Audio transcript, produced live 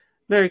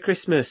Merry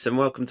Christmas and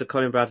welcome to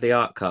Colin Bradley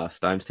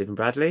Artcast. I'm Stephen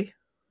Bradley.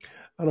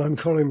 And I'm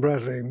Colin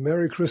Bradley.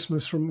 Merry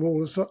Christmas from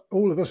all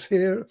of us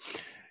here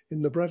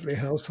in the Bradley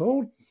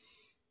household.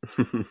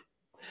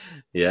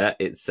 Yeah,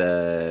 it's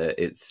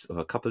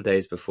a couple of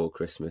days before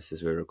Christmas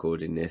as we're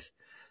recording this.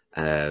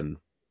 I'm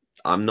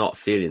not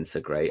feeling so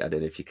great. I don't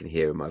know if you can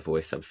hear in my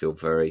voice. I feel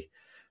very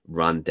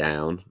run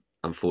down.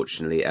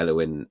 Unfortunately,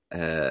 Elowen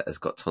has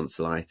got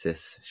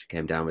tonsillitis. She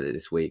came down with it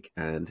this week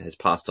and has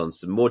passed on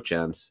some more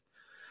germs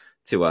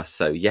to us.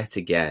 So yet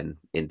again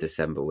in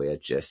December, we are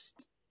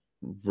just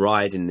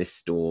riding this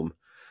storm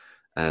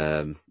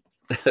of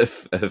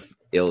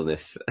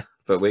illness.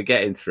 But we're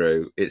getting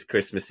through. It's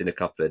Christmas in a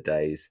couple of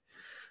days.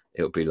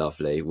 It'll be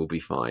lovely. We'll be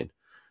fine.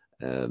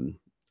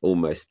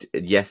 Almost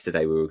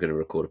yesterday we were going to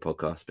record a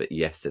podcast, but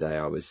yesterday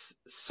I was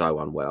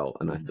so unwell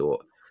and I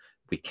thought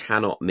we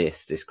cannot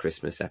miss this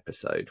Christmas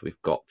episode. We've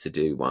got to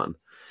do one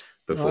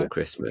before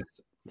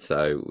Christmas.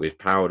 So we've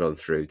powered on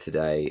through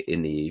today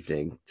in the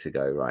evening to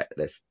go, right,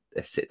 let's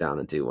sit down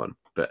and do one.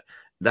 But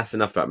that's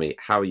enough about me.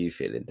 How are you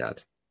feeling,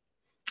 Dad?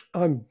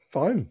 I'm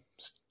fine,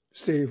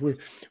 Steve. We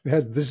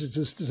had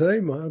visitors today,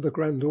 my other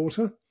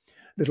granddaughter,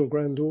 little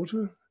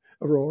granddaughter,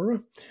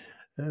 Aurora,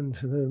 and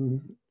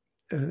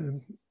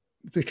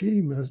Vicky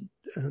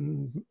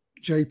and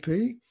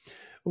JP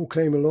all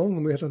came along,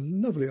 and we had a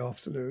lovely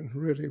afternoon.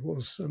 Really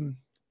was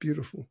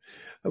beautiful.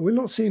 We're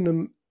not seeing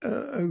them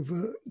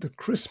over the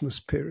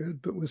Christmas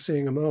period, but we're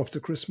seeing them after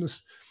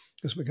Christmas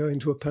because we're going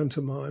to a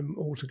pantomime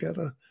all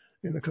together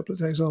in a couple of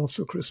days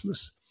after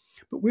Christmas.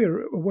 But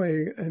we're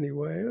away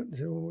anyway at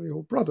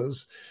your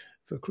brother's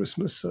for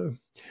Christmas, so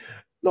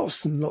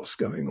lots and lots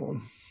going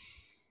on.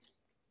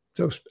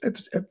 So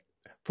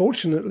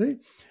fortunately,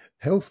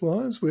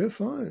 health-wise, we're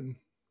fine.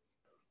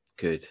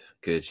 Good.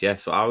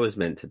 Yes, well, I was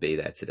meant to be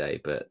there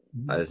today, but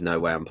there's no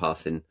way I'm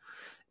passing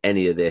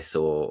any of this,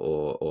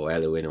 or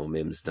Elowen or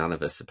Mims. None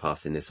of us are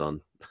passing this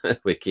on.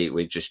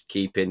 We're just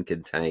keeping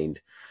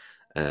contained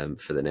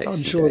for the next. I'm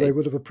few sure days. They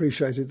would have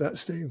appreciated that,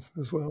 Steve,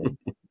 as well.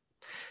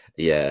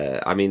 Yeah,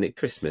 I mean at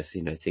Christmas,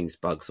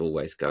 bugs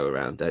always go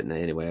around, don't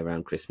they? Anyway,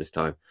 around Christmas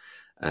time.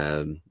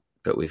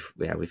 But we've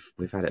had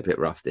it a bit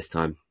rough this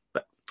time.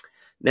 But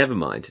never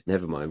mind.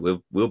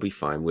 We'll be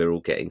fine. We're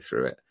all getting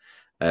through it.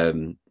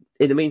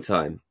 In the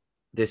meantime,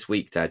 this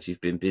week, Dad,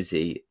 you've been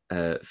busy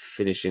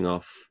finishing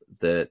off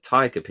the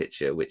tiger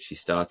picture, which you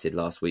started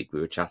last week. We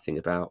were chatting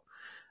about.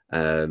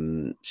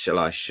 Shall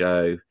I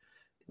show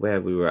where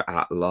we were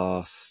at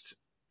last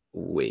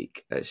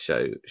week?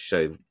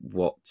 Show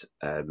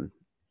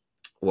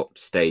what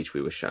stage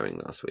we were showing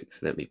last week.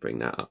 So let me bring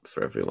that up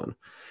for everyone.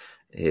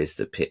 Here's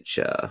the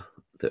picture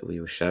that we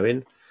were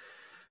showing.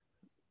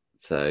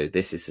 So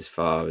this is as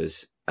far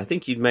as, I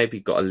think you'd maybe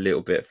got a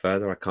little bit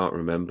further. I can't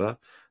remember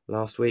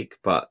last week,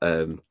 but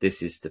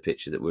this is the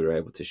picture that we were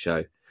able to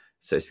show.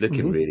 So it's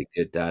looking really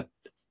good, Dad.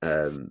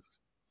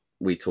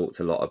 We talked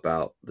a lot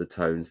about the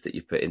tones that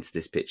you put into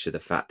this picture, the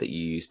fact that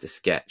you used a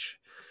sketch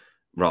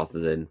rather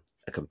than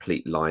a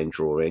complete line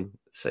drawing.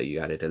 So you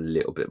added a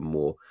little bit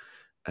more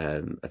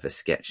of a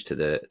sketch to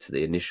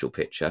the initial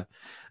picture,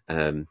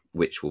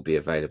 which will be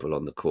available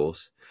on the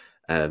course.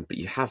 But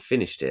you have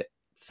finished it.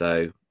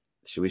 So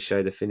should we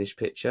show the finished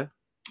picture?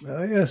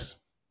 Yes.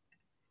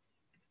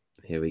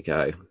 Here we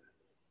go.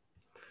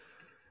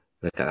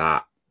 Look at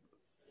that.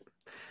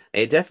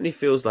 It definitely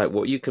feels like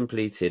what you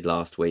completed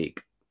last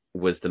week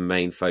was the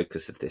main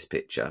focus of this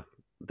picture.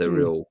 The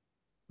real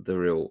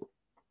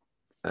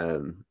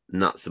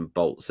nuts and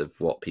bolts of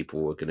what people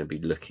were going to be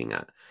looking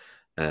at.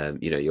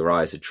 Your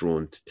eyes are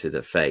drawn to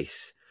the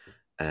face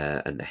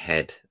and the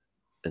head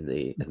and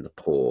the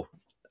paw.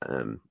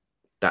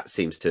 That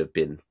seems to have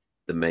been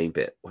the main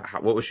bit.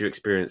 What was your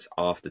experience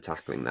after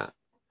tackling that?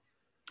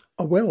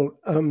 Well,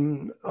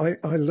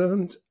 I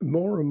learned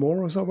more and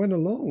more as I went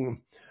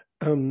along.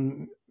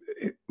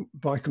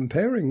 By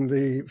comparing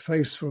the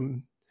face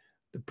from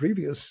the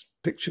previous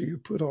picture you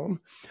put on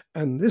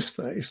and this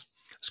face,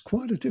 it's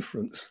quite a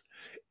difference.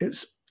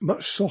 It's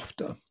much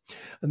softer.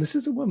 And this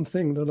is the one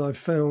thing that I've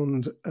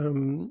found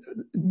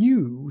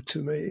new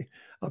to me.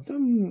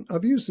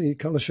 I've used the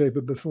colour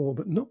shaper before,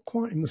 but not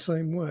quite in the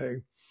same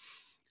way.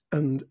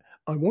 And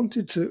I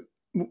wanted to,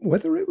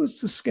 whether it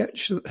was the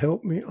sketch that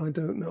helped me, I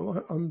don't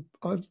know.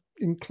 I'm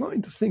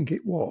inclined to think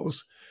it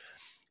was,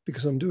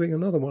 because I'm doing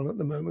another one at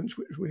the moment,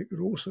 which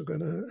we're also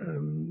going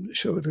to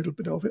show a little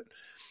bit of it.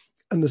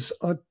 And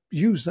I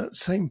use that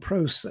same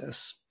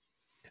process.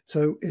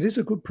 So it is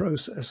a good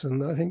process.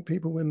 And I think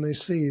people, when they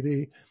see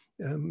the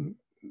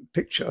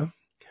picture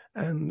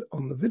and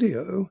on the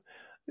video,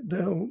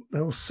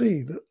 they'll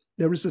see that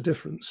there is a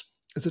difference.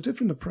 It's a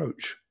different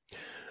approach.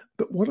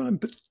 But what I'm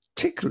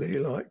particularly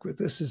like with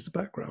this is the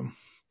background.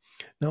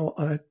 Now,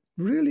 I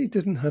really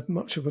didn't have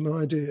much of an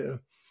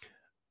idea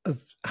of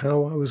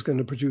how I was going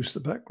to produce the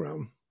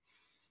background.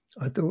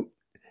 I thought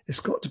it's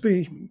got to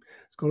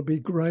be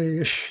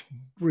grayish,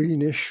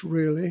 greenish,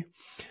 really.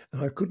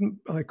 And I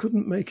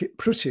couldn't make it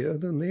prettier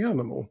than the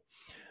animal,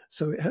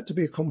 so it had to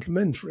be a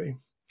complementary.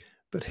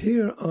 But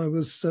here I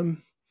was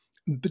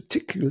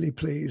particularly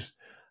pleased.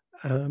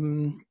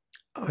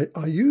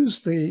 I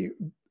use the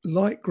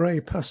light grey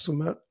pastel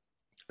matte.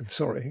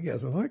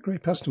 The light grey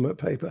pastel matte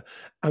paper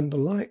and the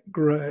light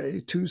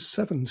grey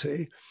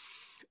 270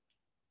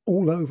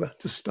 all over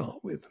to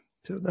start with.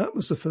 So that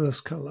was the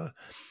first colour.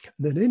 And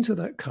then into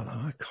that colour,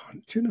 I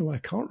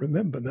can't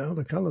remember now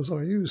the colours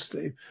I used,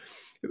 Steve.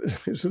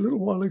 It was a little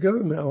while ago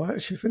now. I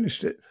actually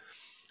finished it.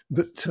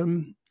 But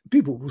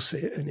people will see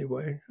it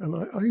anyway. And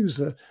I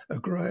use a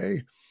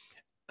grey,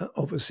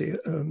 obviously.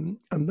 And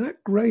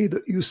that grey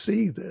that you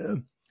see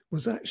there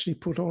was actually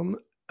put on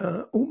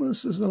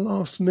almost as a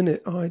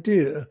last-minute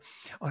idea.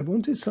 I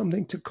wanted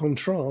something to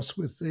contrast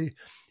with the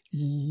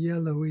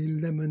yellowy,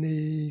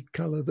 lemony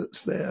colour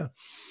that's there.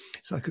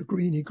 It's like a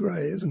greeny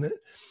grey, isn't it?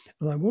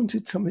 And I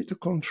wanted something to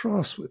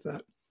contrast with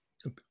that.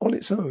 On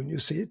its own, you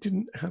see, it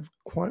didn't have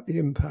quite the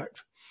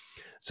impact.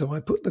 So I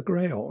put the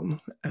grey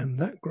on, and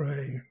that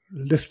grey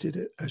lifted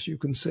it, as you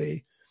can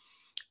see.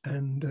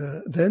 And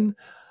then,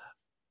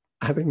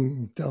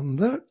 having done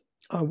that,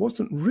 I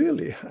wasn't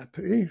really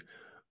happy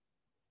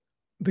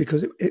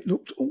because it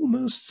looked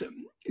almost,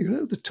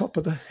 the top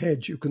of the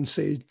head, you can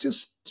see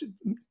just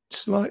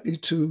slightly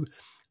to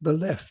the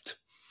left,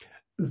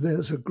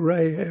 there's a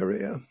grey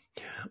area.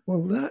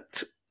 Well,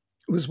 that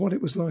was what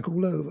it was like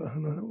all over.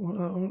 And I thought,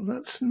 well,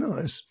 that's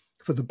nice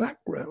for the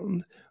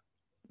background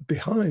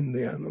behind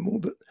the animal,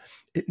 but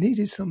it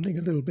needed something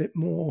a little bit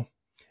more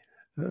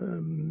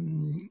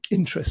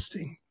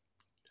interesting.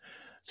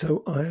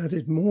 So I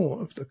added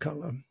more of the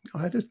colour.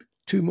 I added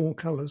two more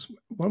colours.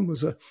 One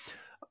was a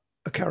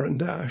Caran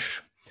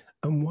d'Ache,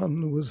 and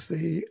one was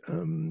the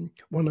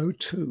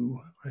 102.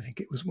 I think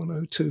it was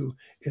 102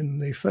 in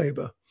the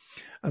Faber,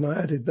 and I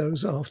added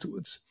those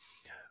afterwards.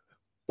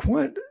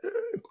 Quite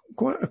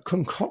a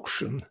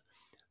concoction,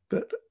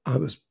 but I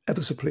was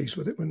ever so pleased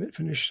with it when it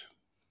finished.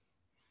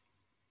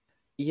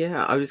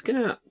 Yeah, I was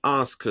going to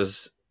ask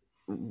because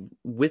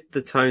with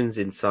the tones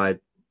inside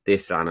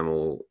this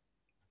animal,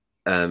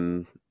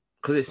 because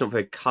it's not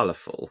very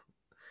colourful,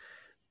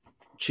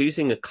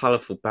 choosing a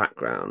colourful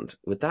background,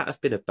 would that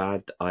have been a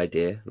bad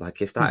idea?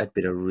 Like if that had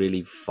been a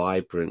really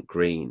vibrant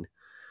green,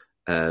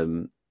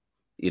 would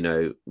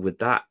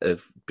that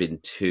have been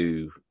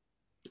too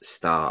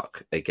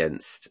stark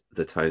against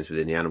the tones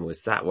within the animal?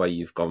 Is that why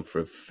you've gone for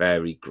a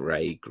very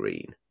grey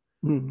green?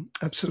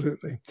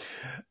 Absolutely.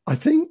 I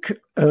think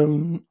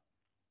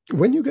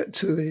when you get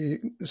to the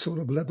sort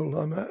of level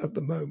I'm at the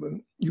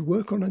moment, you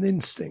work on an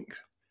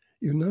instinct.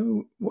 You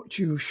know what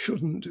you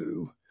shouldn't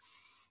do,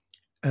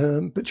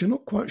 but you're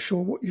not quite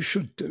sure what you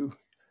should do.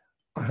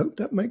 I hope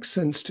that makes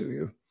sense to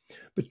you.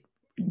 But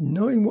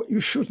knowing what you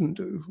shouldn't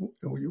do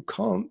or you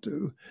can't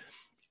do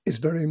is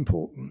very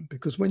important,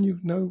 because when you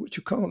know what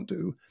you can't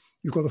do,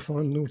 you've got to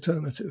find an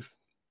alternative.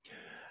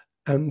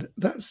 And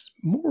that's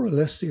more or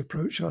less the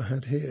approach I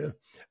had here.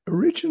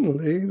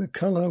 Originally, the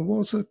colour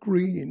was a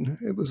green.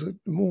 It was a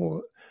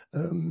more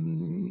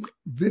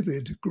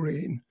vivid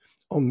green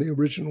on the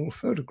original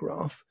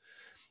photograph.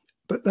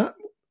 But that,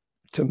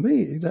 to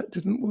me, that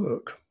didn't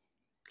work.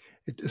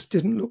 It just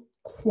didn't look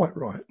quite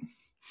right.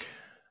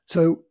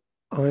 So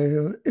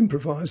I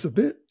improvised a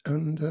bit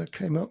and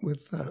came up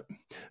with that.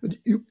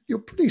 You're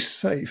pretty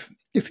safe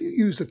if you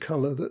use a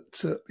colour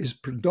that is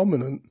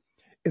predominant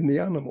in the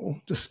animal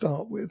to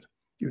start with.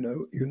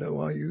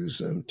 I use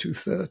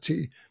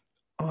 230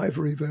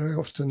 ivory very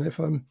often if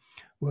I'm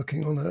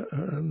working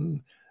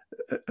on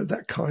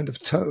that kind of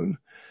tone,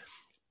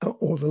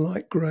 or the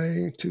light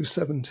grey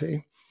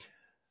 270.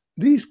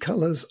 These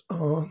colours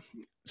are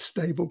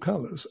stable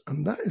colours,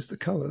 and that is the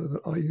colour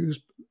that I use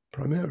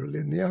primarily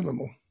in the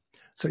animal.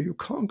 So you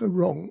can't go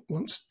wrong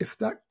if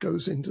that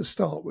goes in to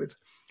start with.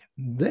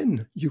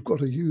 Then you've got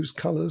to use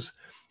colours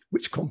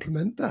which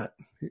complement that.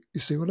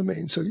 You see what I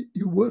mean? So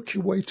you work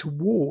your way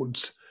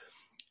towards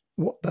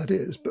what that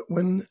is. But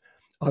when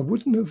I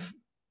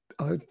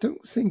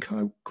don't think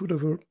I could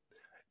have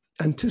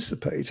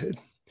anticipated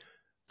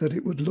that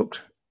it would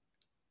look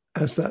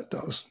as that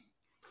does.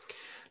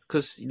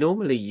 Because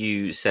normally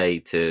you say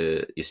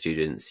to your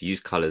students,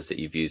 use colours that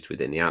you've used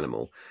within the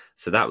animal.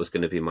 So that was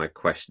going to be my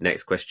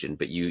next question.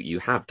 But you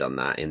have done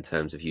that in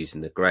terms of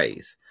using the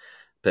greys.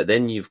 But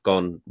then you've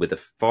gone with a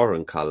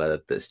foreign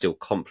colour that still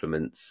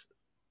complements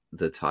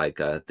the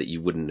tiger that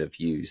you wouldn't have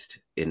used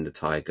in the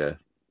tiger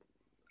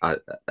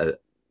at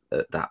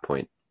that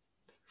point.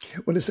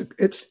 Well,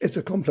 it's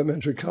a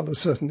complementary colour,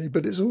 certainly,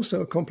 but it's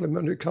also a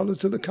complementary colour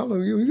to the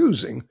colour you're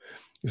using.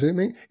 You see what I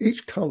mean?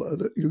 Each colour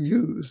that you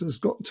use has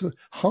got to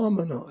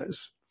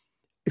harmonise.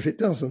 If it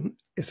doesn't,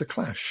 it's a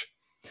clash.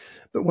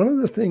 But one of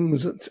the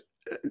things that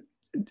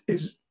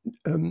is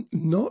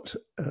not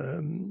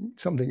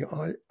something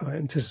I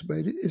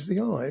anticipated is the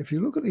eye. If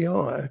you look at the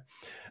eye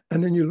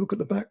and then you look at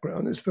the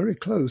background, it's very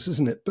close,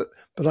 isn't it?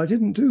 But I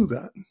didn't do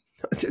that.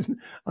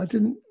 I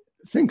didn't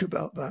think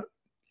about that.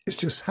 It's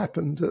just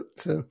happened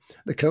that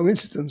the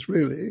coincidence,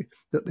 really,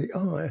 that the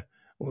eye,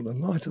 or the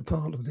lighter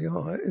part of the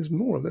eye, is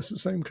more or less the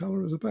same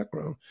colour as the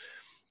background.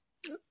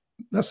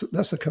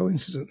 That's a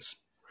coincidence.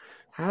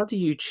 How do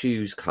you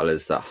choose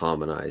colours that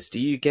harmonise?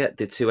 Do you get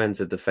the two ends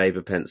of the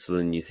Faber pencil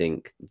and you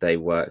think they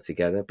work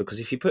together? Because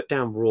if you put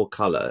down raw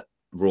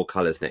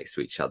colours next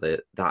to each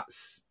other, that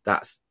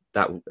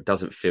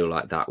doesn't feel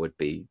like that would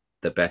be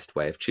the best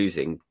way of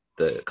choosing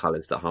the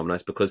colours that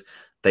harmonise, because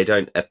they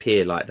don't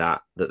appear like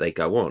that they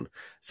go on.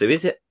 So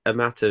is it a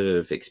matter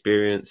of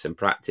experience and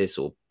practice,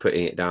 or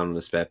putting it down on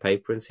a spare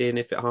paper and seeing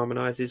if it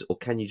harmonises, or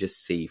can you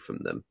just see from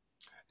them?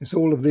 It's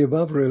all of the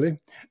above, really.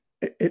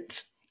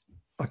 It's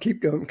I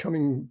keep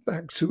coming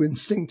back to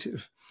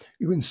instinctive.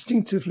 You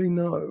instinctively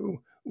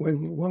know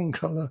when one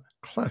colour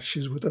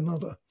clashes with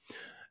another,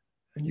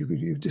 and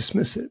you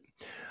dismiss it.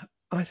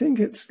 I think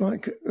it's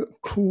like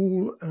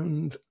cool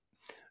and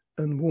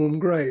warm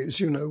greys.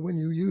 You know, when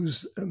you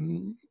use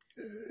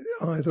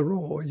either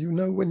or, you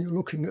know, when you're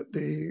looking at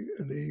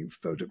the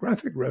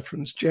photographic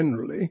reference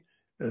generally,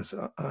 as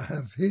I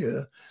have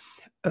here,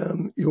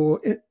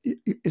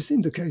 it's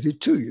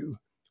indicated to you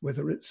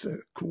whether it's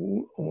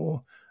cool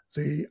or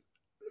the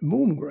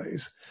warm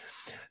greys.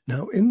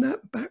 Now, in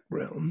that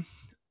background,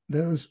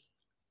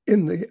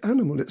 in the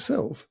animal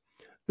itself,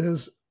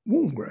 there's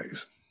warm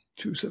greys,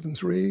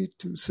 273,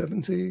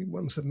 270,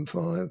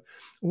 175,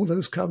 all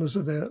those colours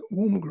are there,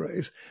 warm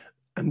greys.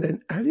 And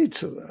then added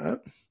to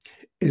that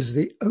is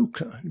the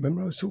ochre.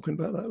 Remember I was talking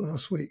about that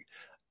last week?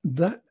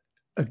 That,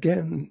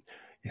 again,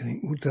 you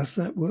think, well, does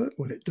that work?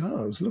 Well, it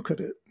does. Look at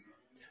it.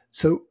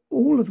 So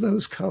all of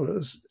those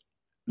colours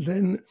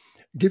then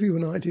give you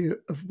an idea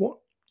of what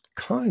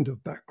kind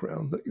of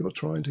background that you're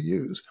trying to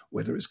use,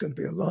 whether it's going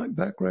to be a light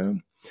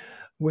background,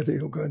 whether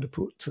you're going to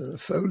put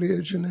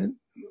foliage in it,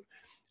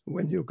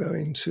 when you're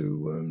going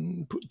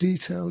to put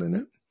detail in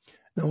it.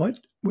 Now,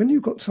 when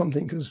you've got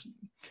something as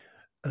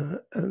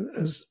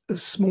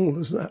small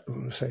as that,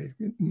 say,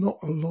 not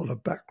a lot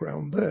of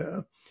background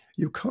there,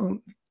 you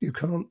can't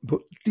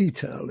put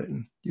detail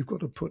in. You've got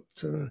to put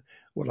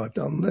what I've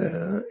done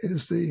there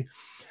is the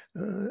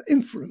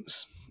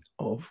inference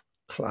of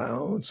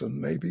clouds and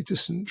maybe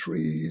distant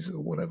trees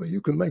or whatever. You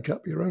can make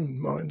up your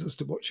own mind as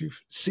to what you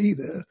see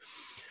there.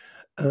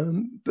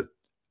 But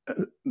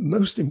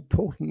most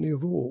importantly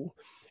of all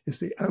is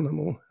the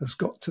animal has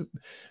got to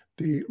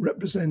be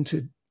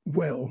represented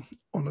well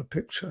on a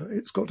picture.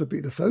 It's got to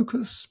be the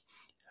focus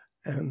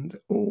and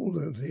all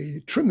of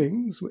the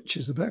trimmings, which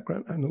is the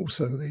background, and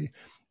also the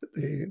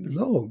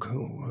log,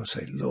 or I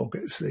say log,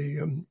 it's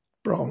the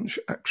branch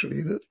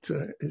actually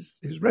that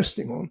is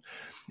resting on.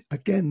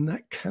 Again,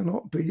 that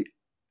cannot be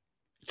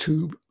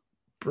too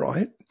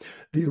bright.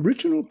 The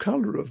original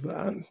colour of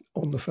that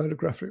on the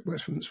photographic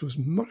reference was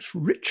much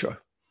richer,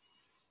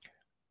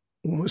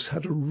 almost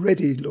had a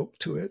reddy look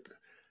to it.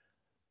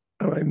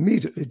 And I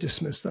immediately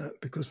dismissed that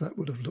because that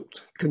would have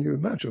looked, can you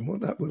imagine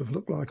what that would have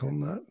looked like on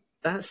that?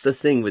 That's the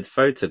thing with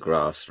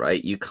photographs,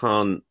 right? You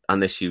can't,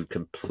 unless you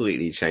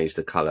completely change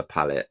the color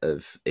palette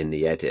in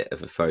the edit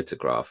of a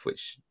photograph,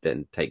 which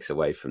then takes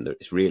away from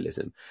its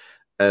realism.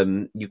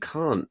 You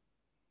can't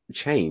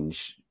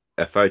change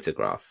a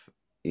photograph,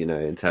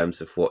 in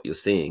terms of what you're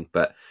seeing.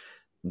 But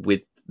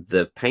with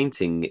the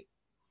painting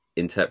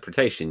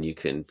interpretation, you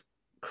can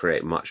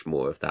create much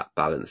more of that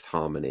balanced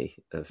harmony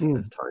of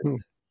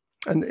tones.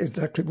 And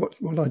exactly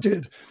what I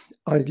did.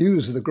 I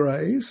used the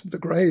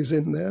greys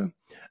in there,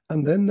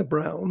 and then the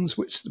browns,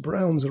 which the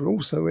browns are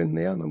also in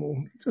the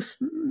animal.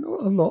 Just not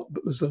a lot,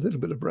 but there's a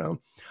little bit of brown.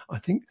 I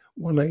think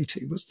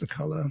 180 was the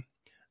colour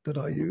that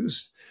I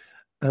used.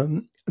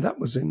 That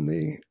was in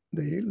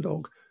the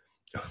log.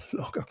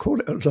 I call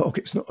it a log.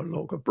 It's not a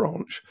log, a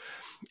branch.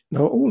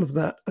 Now all of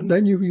that, and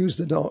then you use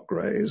the dark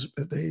greys,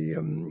 the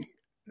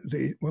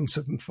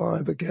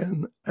 175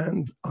 again,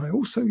 and I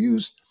also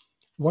used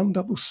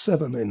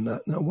 177 in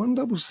that. Now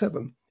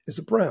 177 is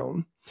a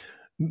brown,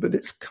 but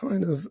it's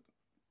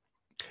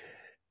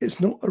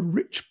not a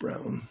rich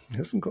brown. It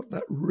hasn't got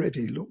that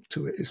reddy look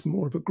to it. It's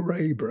more of a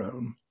grey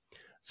brown.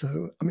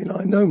 So, I mean,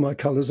 I know my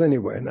colours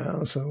anyway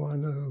now, so I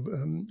know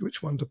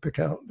which one to pick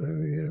out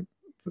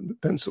from the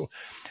pencil.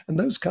 And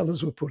those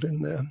colours were put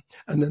in there.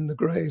 And then the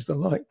greys, the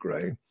light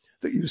grey,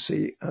 that you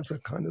see as a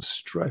kind of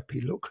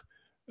stripy look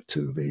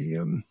to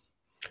the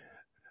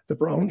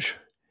branch,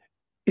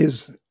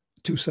 is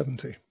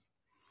 270.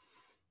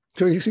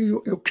 So you see,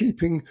 you're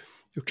keeping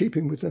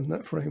within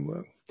that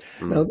framework.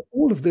 Now,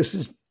 all of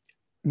this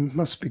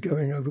must be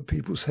going over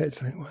people's heads,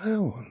 saying, well,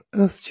 how on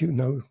earth do you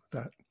know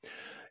that?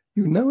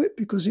 You know it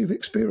because you've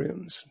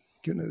experienced,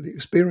 the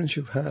experience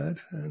you've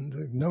had and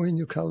knowing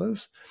your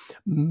colours.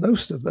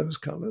 Most of those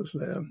colours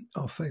there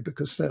are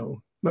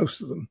Faber-Castell,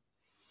 most of them.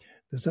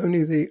 There's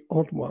only the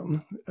odd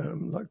one,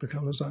 like the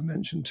colours I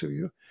mentioned to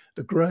you.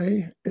 The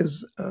grey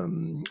is,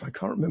 I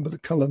can't remember the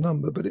colour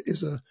number, but it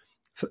is a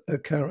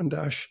Caran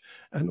d'Ache,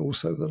 and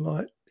also the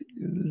light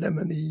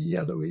lemony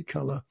yellowy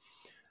colour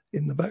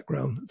in the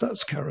background.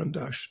 That's Caran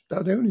d'Ache.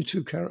 They're the only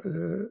two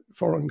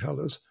foreign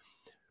colours.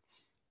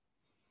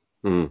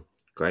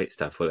 Great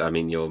stuff. Well, I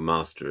mean, you're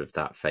master of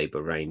that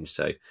Faber range,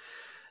 so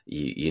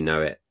you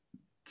know it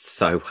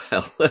so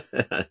well.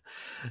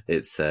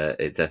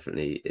 It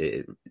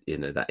definitely,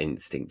 that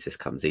instinct just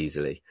comes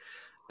easily.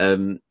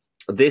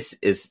 this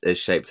is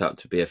shaped up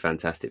to be a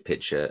fantastic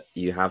picture.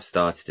 You have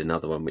started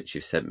another one which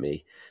you've sent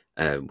me,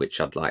 which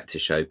I'd like to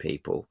show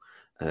people,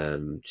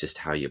 just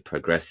how you're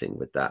progressing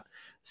with that.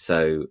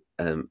 So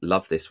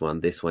love this one.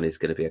 This one is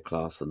going to be a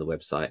class on the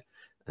website.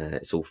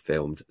 It's all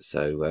filmed,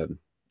 so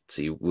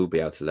you will be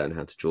able to learn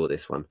how to draw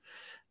this one.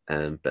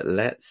 But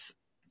let's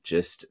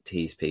just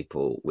tease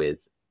people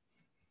with.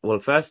 Well,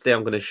 firstly,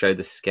 I'm going to show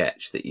the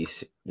sketch that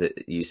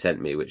you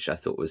sent me, which I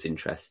thought was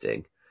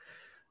interesting.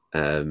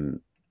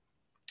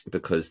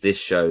 Because this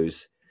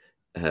shows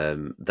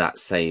that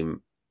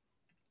same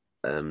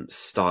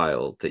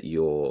style that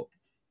you're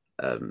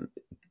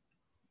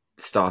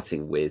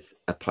starting with,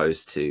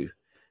 opposed to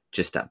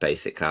just that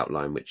basic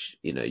outline, which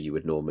you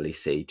would normally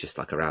see just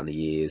like around the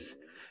ears,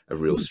 a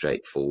real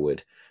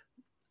straightforward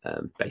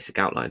basic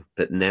outline.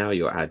 But now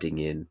you're adding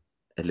in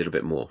a little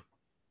bit more.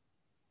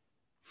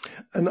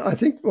 And I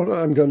think what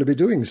I'm going to be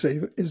doing,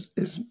 Steve,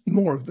 is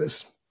more of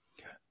this.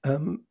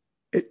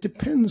 It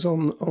depends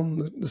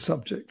on the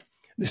subject.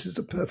 This is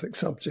a perfect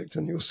subject,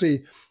 and you'll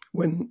see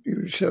when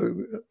you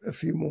show a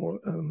few more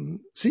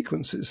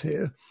sequences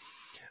here,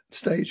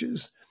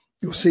 stages,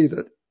 you'll see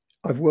that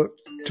I've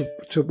worked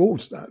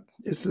towards that.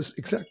 It's this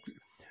exactly.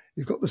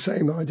 You've got the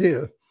same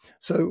idea,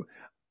 so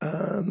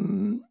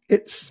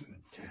it's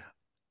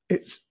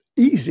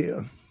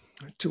easier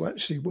to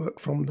actually work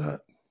from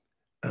that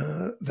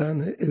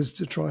than it is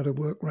to try to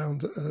work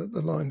around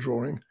the line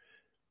drawing,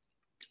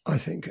 I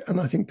think.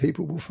 And I think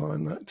people will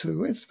find that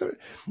too. It's very,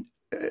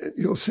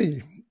 you'll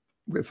see,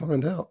 we'll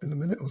find out in a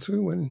minute or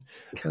two when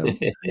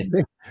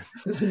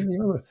there's any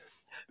other.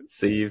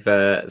 So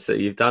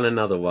you've done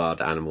another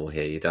wild animal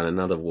here. You've done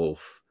another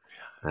wolf.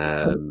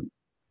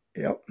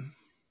 Yep.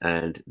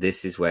 And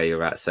this is where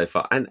you're at so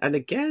far. And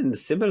again,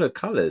 similar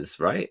colors,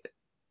 right?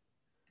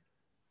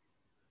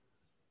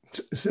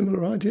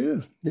 Similar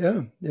ideas.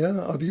 Yeah.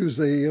 I've used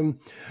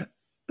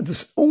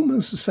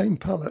almost the same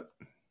palette.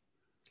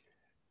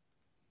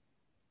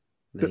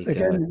 But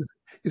again,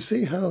 you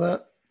see how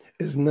that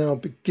is now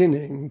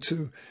beginning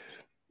to.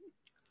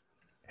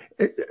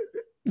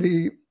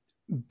 The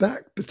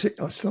back,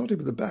 I started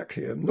with the back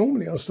here.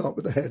 Normally, I'll start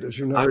with the head, as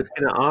you know. I was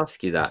going to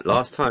ask you that.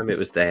 Last time it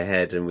was their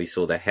head, and we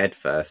saw their head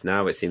first.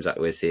 Now it seems like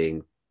we're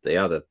seeing the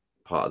other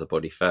part of the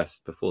body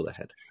first before the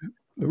head.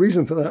 The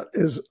reason for that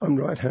is I'm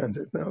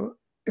right-handed. Now,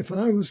 if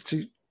I was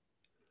to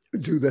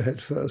do the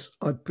head first,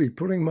 I'd be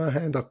putting my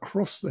hand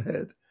across the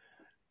head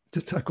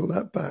to tackle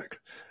that back.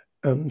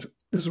 And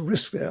there's a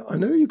risk there. I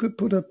know you could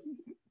put a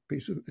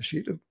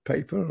sheet of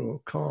paper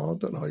or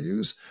card that I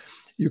use.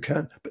 You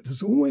can, but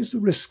there's always the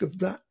risk of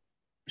that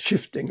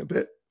shifting a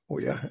bit,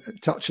 or you're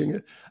touching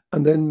it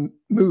and then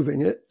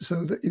moving it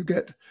so that you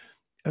get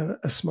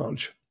a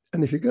smudge.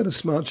 And if you get a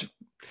smudge,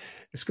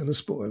 it's going to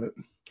spoil it.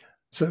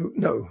 So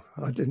no,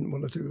 I didn't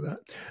want to do that.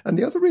 And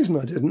the other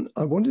reason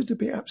I wanted to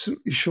be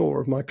absolutely sure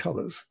of my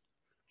colors,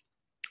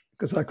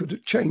 because I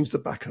could change the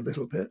back a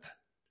little bit,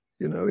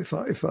 if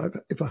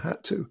I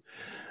had to.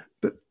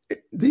 But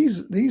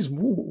these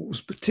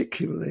walls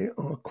particularly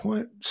are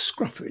quite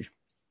scruffy.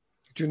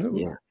 Do you know?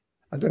 Yeah.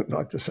 I don't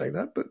like to say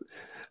that,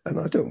 and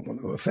I don't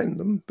want to offend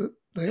them, but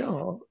they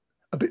are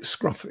a bit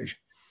scruffy.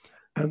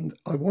 And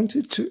I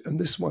wanted to, and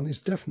this one is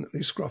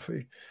definitely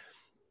scruffy.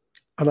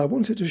 And I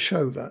wanted to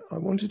show that. I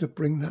wanted to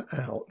bring that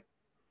out.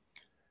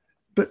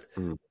 But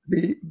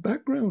the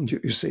background,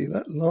 you see,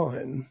 that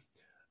line,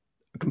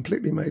 I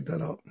completely made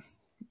that up.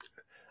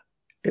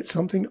 It's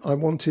something I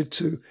wanted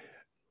to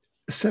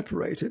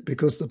separate it,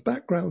 because the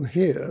background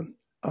here,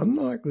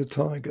 unlike the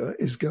tiger,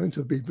 is going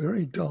to be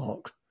very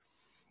dark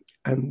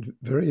and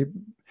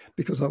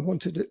because I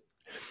wanted it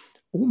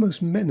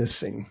almost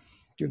menacing.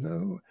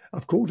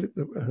 I've called it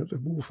the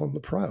wolf on the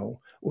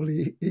prowl. Well,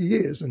 he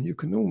is, and you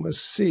can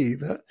almost see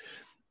that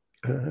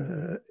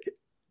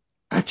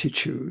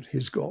attitude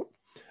he's got.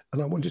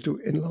 And I wanted to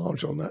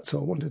enlarge on that, so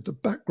I wanted the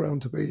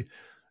background to be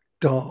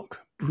dark,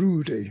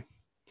 broody,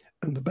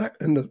 and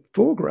the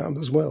foreground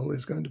as well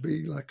is going to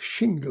be like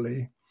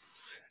shingly,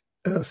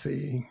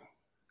 earthy.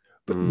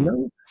 But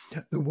no,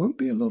 there won't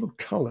be a lot of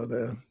colour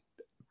there,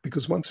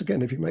 because once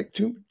again, if you make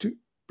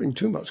bring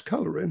too much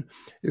colour in,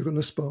 you're going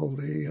to spoil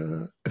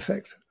the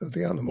effect of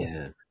the animal.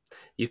 Yeah,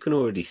 you can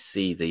already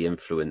see the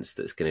influence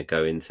that's going to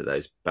go into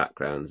those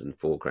backgrounds and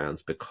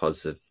foregrounds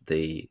because of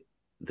the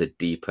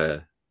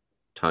deeper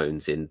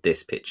tones in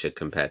this picture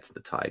compared to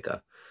the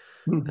tiger.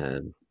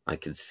 I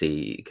can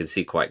see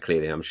quite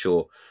clearly. I'm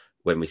sure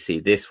when we see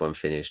this one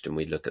finished and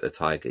we look at the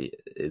tiger,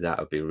 that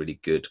would be a really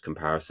good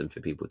comparison for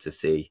people to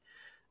see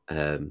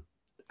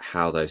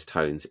how those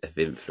tones have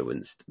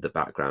influenced the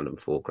background and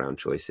foreground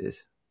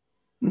choices.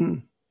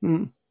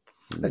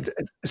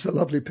 It's a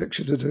lovely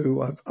picture to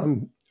do.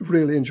 I'm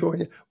really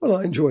enjoying it. Well,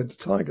 I enjoyed the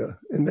tiger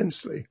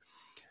immensely,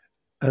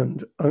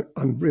 and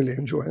I'm really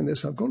enjoying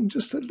this. I've gone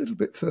just a little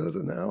bit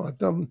further now. I've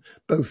done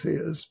both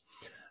ears,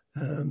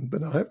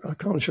 but I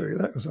can't show you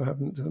that because I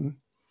haven't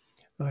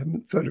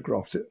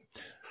photographed it.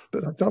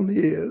 But I've done the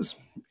ears,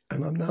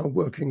 and I'm now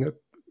working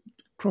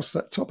across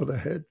that top of the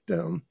head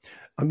down.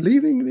 I'm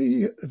leaving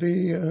the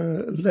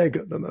leg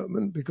at the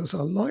moment because I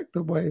like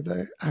the way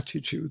the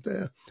attitude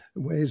there,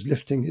 the way he's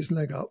lifting his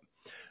leg up.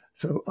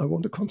 So I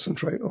want to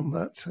concentrate on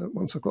that.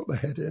 Once I've got the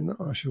head in,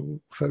 I shall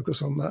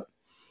focus on that.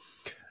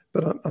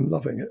 But I'm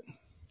loving it.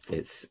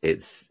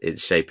 It's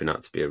shaping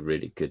up to be a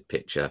really good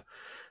picture.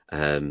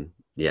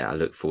 Yeah, I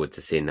look forward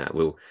to seeing that.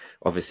 We'll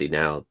obviously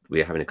now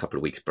we're having a couple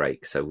of weeks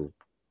break, so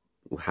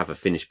we'll have a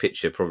finished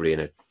picture probably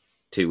in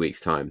 2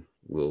 weeks' time.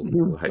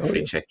 We'll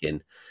hopefully check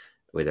in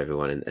with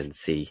everyone and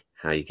see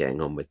how you're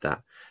getting on with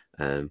that.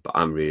 But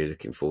I'm really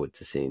looking forward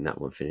to seeing that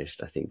one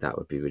finished. I think that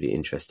would be really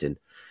interesting.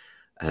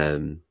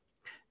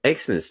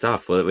 Excellent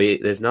stuff. Well,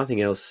 there's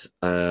nothing else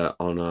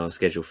on our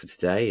schedule for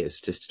today. It's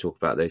just to talk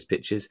about those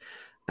pictures.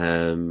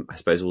 I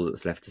suppose all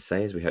that's left to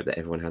say is we hope that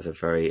everyone has a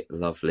very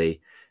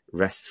lovely,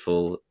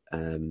 restful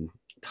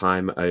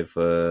time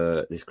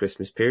over this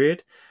Christmas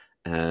period.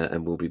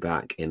 And we'll be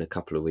back in a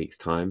couple of weeks'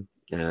 time,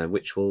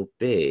 which will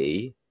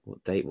be,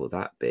 what date will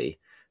that be?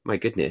 My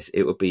goodness,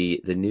 it will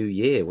be the new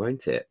year,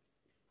 won't it?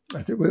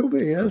 I think it will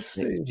be, yes,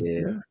 Steve.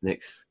 Steve.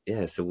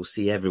 Yeah. So we'll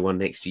see everyone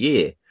next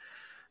year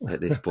at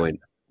this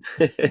point.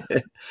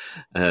 But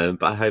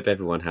I hope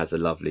everyone has a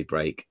lovely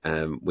break.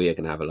 We are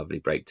going to have a lovely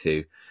break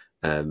too.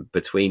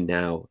 Between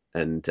now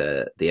and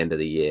the end of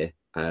the year,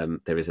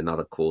 there is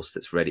another course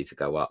that's ready to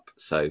go up.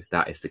 So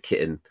that is the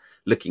kitten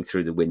looking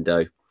through the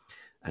window.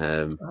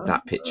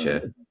 That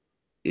picture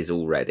is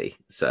all ready.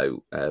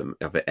 So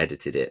I've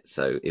edited it.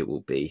 So it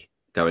will be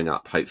going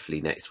up hopefully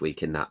next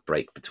week in that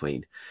break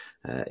between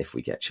if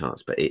we get a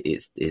chance. But it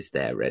is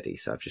there ready.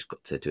 So I've just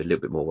got to do a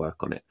little bit more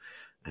work on it.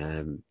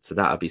 So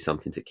that'll be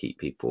something to keep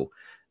people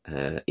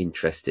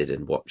interested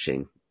and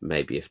watching,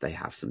 maybe if they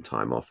have some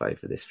time off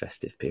over this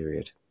festive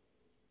period.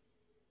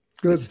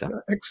 Good stuff.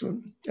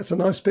 Excellent. It's a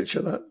nice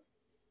picture, that.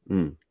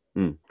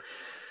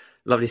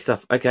 Lovely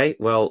stuff. Okay,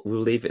 well,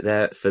 we'll leave it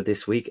there for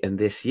this week and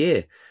this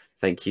year.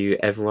 Thank you,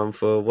 everyone,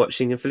 for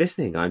watching and for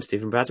listening. I'm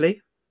Stephen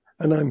Bradley.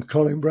 And I'm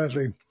Colin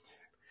Bradley.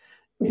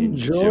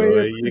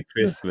 Enjoy your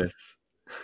Christmas.